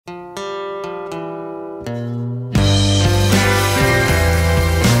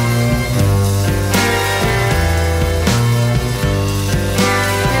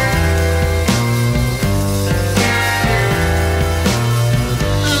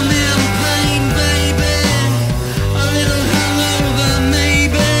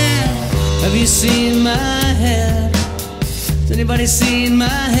seen my head? Has anybody seen my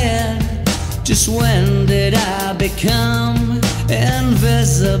head? Just when did I become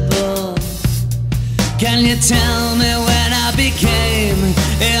invisible? Can you tell me when I became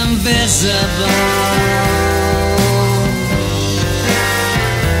invisible?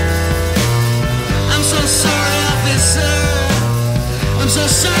 I'm so sorry, officer. I'm so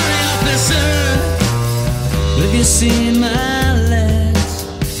sorry, officer. Have you seen my legs?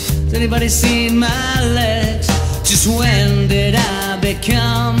 Has anybody seen my legs? Just when did I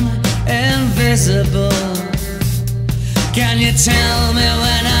become invisible? Can you tell me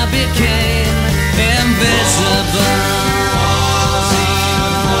when I became invisible?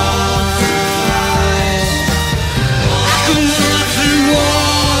 I could walk through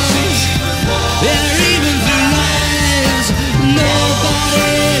walls, yeah, even through lies.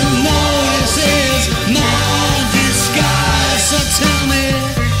 Nobody notices my disguise. So tell me,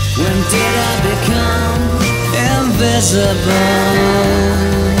 when did I become invisible?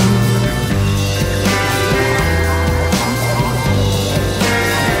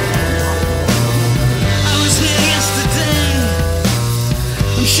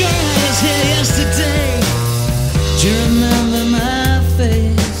 I'm sure I was here yesterday. Do you remember my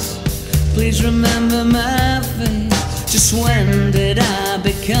face? Please remember my face. Just when did I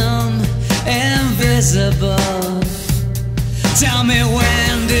become invisible? Tell me,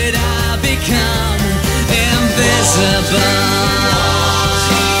 when did I become invisible?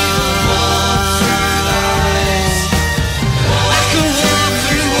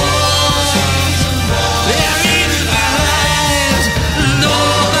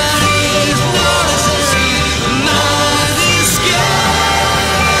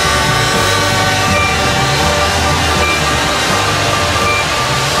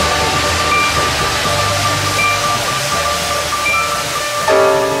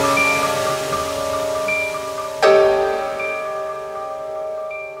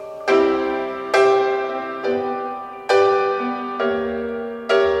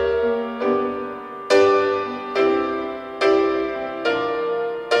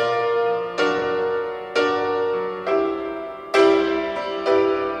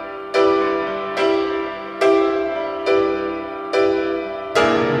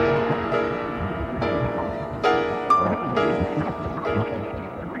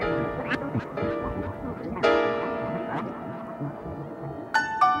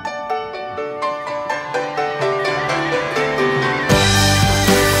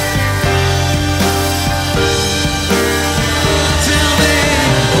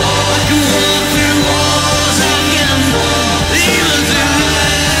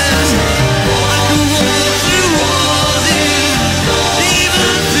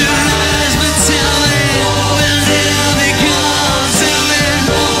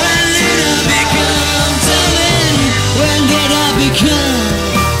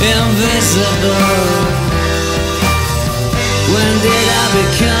 When did I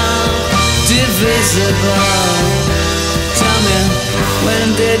become divisible? Tell me, when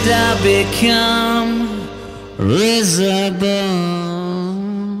did I become risible?